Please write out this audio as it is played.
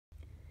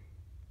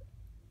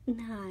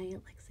Hi,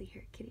 Alexa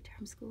here at Kitty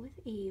Charm School with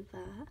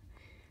Eva.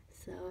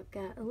 So I've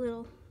got a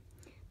little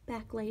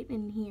backlight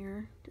in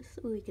here just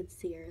so we could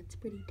see her. It's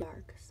pretty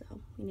dark, so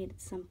we needed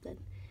something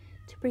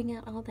to bring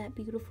out all that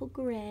beautiful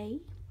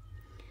gray.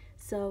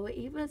 So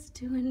Eva's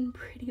doing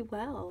pretty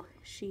well.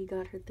 She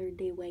got her 3rd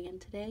day weigh-in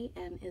today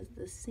and is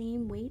the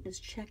same weight as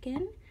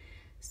check-in.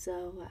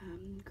 So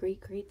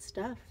great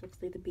stuff. Looks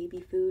like the baby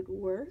food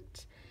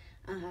worked.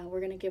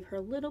 We're gonna give her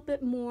a little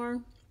bit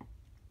more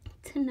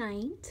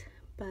tonight,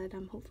 but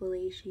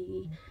hopefully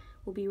she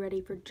will be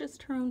ready for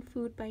just her own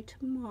food by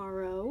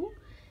tomorrow.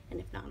 And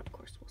if not, of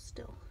course, we'll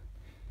still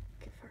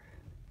give her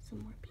some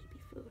more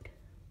baby food.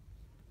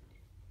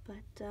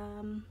 But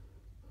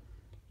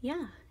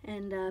yeah,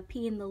 and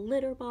pee in the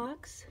litter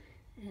box,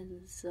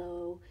 and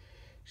so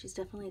she's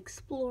definitely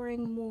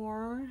exploring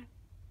more.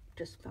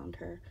 Just found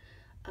her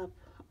up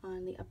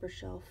on the upper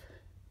shelf,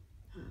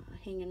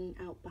 hanging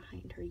out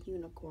behind her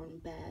unicorn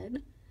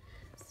bed.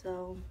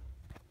 So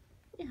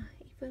yeah,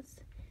 Eva's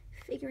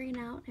figuring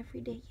out every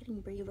day,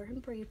 getting braver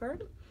and braver.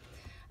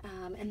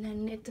 And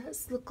then it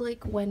does look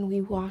like when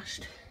we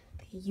washed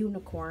the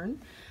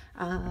unicorn,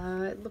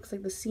 it looks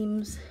like the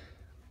seams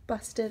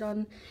busted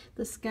on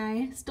this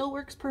guy. Still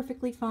works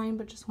perfectly fine,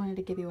 but just wanted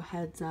to give you a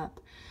heads up.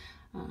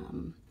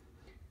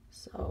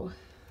 So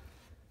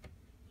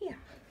yeah,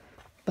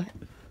 but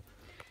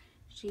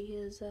she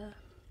is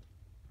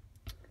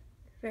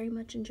very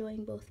much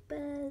enjoying both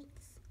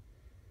beds,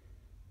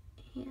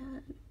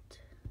 and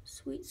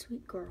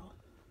sweet girl.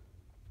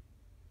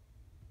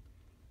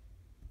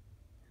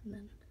 And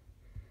then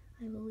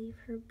I will leave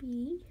her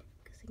be,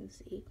 because you can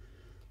see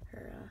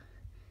her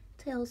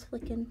tail's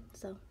flicking,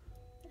 so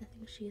I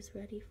think she's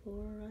ready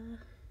for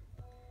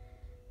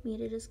me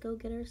to just go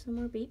get her some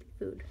more baby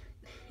food.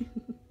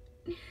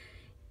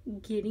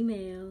 Kitty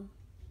Mail.